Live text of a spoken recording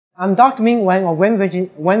I'm Dr. Ming Wang of One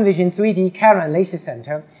Vision 3D Camera and Laser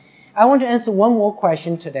Center. I want to answer one more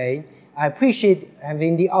question today. I appreciate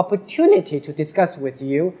having the opportunity to discuss with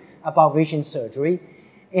you about vision surgery.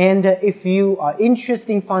 And if you are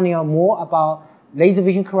interested in finding out more about laser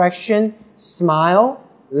vision correction, SMILE,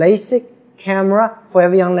 LASIK, camera,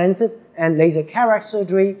 forever young lenses, and laser cataract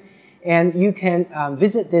surgery, and you can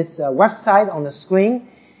visit this website on the screen,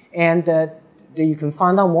 and you can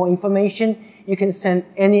find out more information. You can send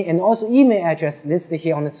any and also email address listed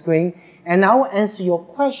here on the screen, and I will answer your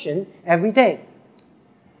question every day.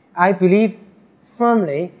 I believe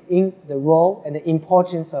firmly in the role and the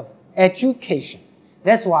importance of education.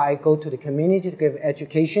 That's why I go to the community to give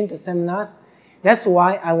education to seminars. That's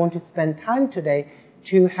why I want to spend time today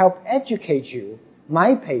to help educate you,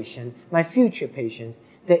 my patient, my future patients,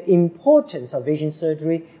 the importance of vision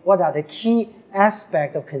surgery, what are the key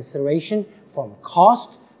aspects of consideration from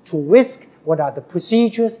cost to risk, what are the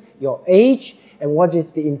procedures, your age, and what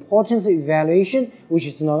is the importance of evaluation, which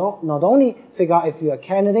is not only figure out if you're a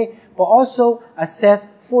candidate, but also assess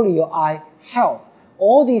fully your eye health.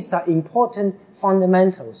 All these are important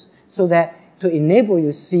fundamentals so that to enable you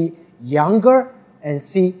to see younger and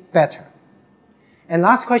see better. And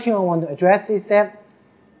last question I want to address is that,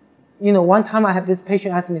 one time I have this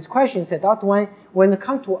patient ask me this question, said, Dr. Wang, when it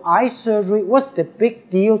comes to eye surgery, what's the big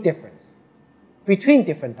deal difference between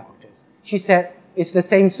different doctors? She said, it's the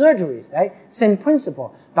same surgeries, right? Same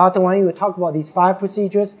principle. Dr. Wang, you will talk about these 5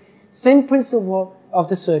 procedures, same principle of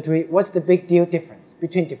the surgery, what's the big deal difference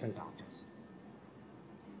between different doctors?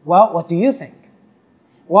 Well, what do you think?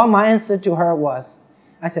 Well, my answer to her was,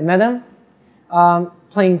 I said, Madam,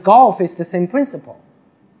 playing golf is the same principle.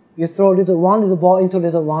 You throw a little round little ball into a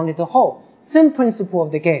little round little hole. Same principle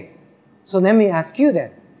of the game. So let me ask you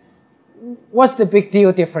then, what's the big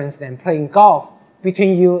deal difference then, playing golf,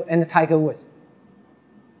 between you and the Tiger Woods?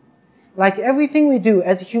 Like everything we do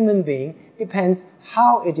as a human being depends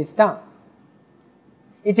how it is done.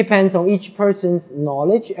 It depends on each person's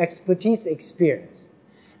knowledge, expertise, experience.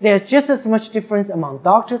 There's just as much difference among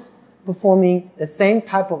doctors performing the same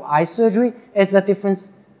type of eye surgery as the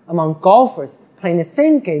difference among golfers playing the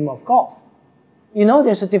same game of golf.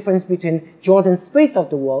 There's a difference between Jordan Spieth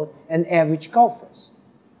of the world and average golfers.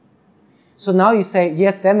 So now you say,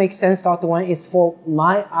 yes, that makes sense, Dr. Wang, it's for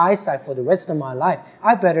my eyesight for the rest of my life.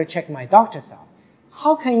 I better check my doctors out.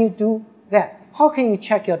 How can you do that? How can you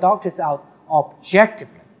check your doctors out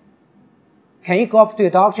objectively? Can you go up to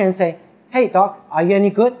your doctor and say, hey, doc, are you any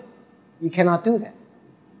good? You cannot do that.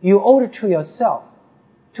 You owe it to yourself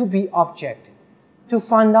to be objective, to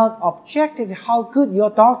find out objectively how good your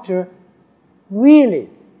doctor really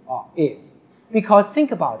is. Because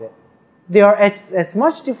think about it. There are as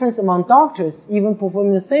much difference among doctors even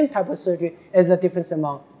performing the same type of surgery as the difference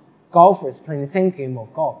among golfers playing the same game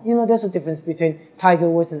of golf. There's a difference between Tiger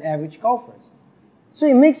Woods and average golfers. So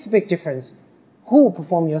it makes a big difference who will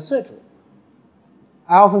perform your surgery.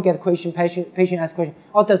 I often get a question, patient asks question,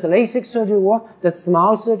 does LASIK surgery work? Does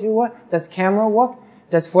SMILE surgery work? Does camera work?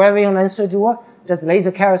 Does forever young lens surgery work? Does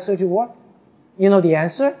laser cataract surgery work? The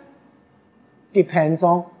answer? Depends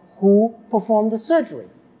on who performed the surgery.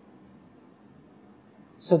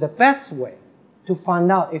 So the best way to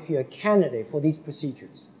find out if you're a candidate for these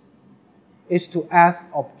procedures is to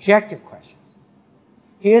ask objective questions.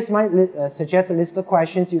 Here's my suggested list of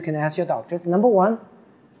questions you can ask your doctors. Number 1,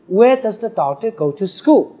 where does the doctor go to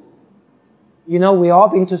school? We all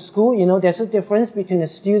been to school. There's a difference between a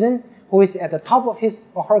student who is at the top of his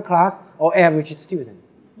or her class or average student.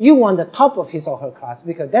 You want the top of his or her class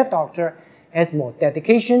because that doctor has more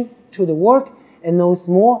dedication to the work and knows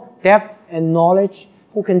more depth and knowledge,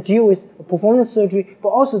 who can perform the surgery, but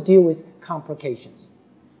also deal with complications.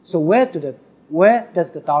 So where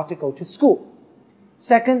does the doctor go to school?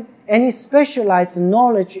 Second, any specialized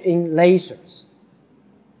knowledge in lasers.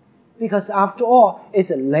 Because after all,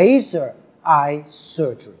 it's a laser eye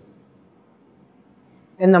surgery.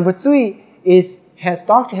 And number 3 is,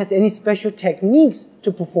 doctor has any special techniques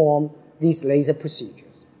to perform these laser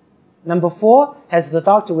procedures? Number 4, has the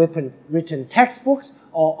doctor written textbooks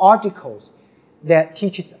or articles that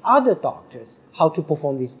teaches other doctors how to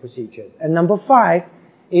perform these procedures? And number 5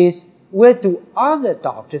 is, where do other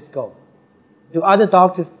doctors go? Do other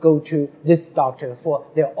doctors go to this doctor for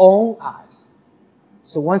their own eyes?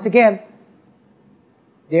 So once again,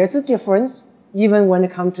 there's a difference even when it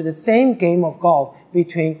comes to the same game of golf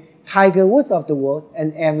between Tiger Woods of the world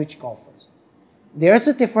and average golfers. There's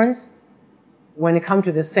a difference when it comes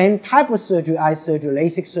to the same type of surgery, eye surgery,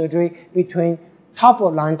 LASIK surgery, between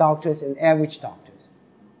top-of-line doctors and average doctors.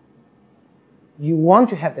 You want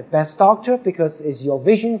to have the best doctor because it's your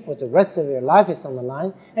vision for the rest of your life is on the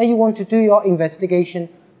line, and you want to do your investigation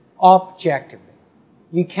objectively.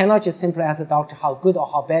 You cannot just simply ask the doctor how good or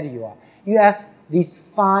how bad you are. You ask these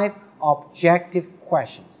 5 objective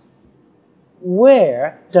questions.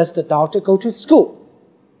 Where does the doctor go to school?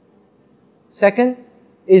 Second,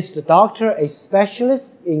 is the doctor a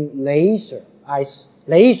specialist in lasers?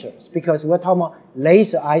 Because we're talking about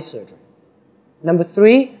laser eye surgery. Number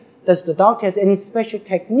 3, does the doctor have any special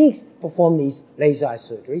techniques to perform these laser eye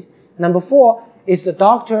surgeries? Number 4, has the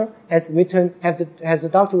doctor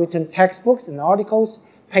written textbooks and articles,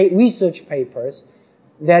 research papers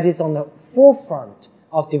that is on the forefront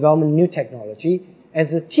of development of new technology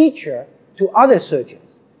as a teacher to other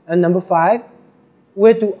surgeons? And number 5,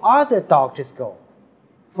 where do other doctors go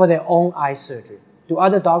for their own eye surgery? Do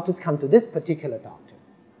other doctors come to this particular doctor?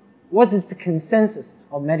 What is the consensus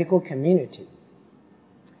of medical community?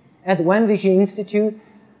 At the One Vision Institute,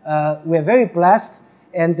 we're very blessed,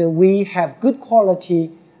 and we have good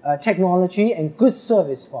quality technology and good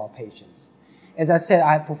service for our patients. As I said,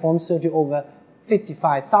 I have performed surgery over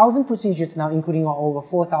 55,000 procedures now, including over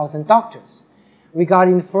 4,000 doctors.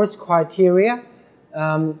 Regarding the first criteria,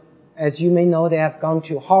 as you may know, they have gone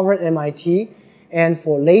to Harvard, MIT, and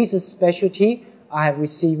for laser specialty, I have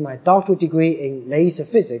received my doctoral degree in laser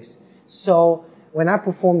physics. So when I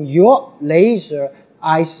perform your laser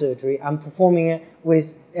eye surgery, I'm performing it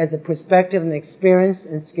as a perspective and experience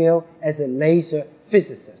and skill as a laser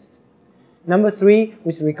physicist. Number 3,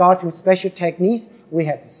 with regard to special techniques, we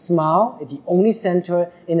have SMILE, the only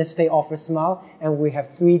center in the state offers SMILE, and we have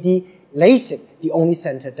 3D LASIK, the only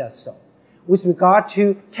center does so. With regard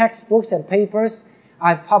to textbooks and papers,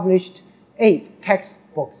 I've published 8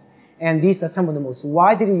 textbooks, and these are some of the most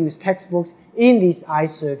widely used textbooks in these eye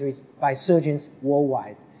surgeries by surgeons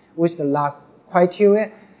worldwide. With the last criteria,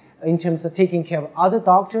 in terms of taking care of other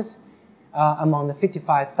doctors, among the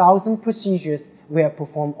 55,000 procedures, we have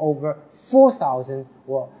performed over 4,000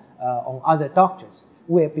 on other doctors.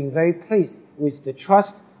 We have been very pleased with the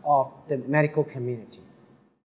trust of the medical community.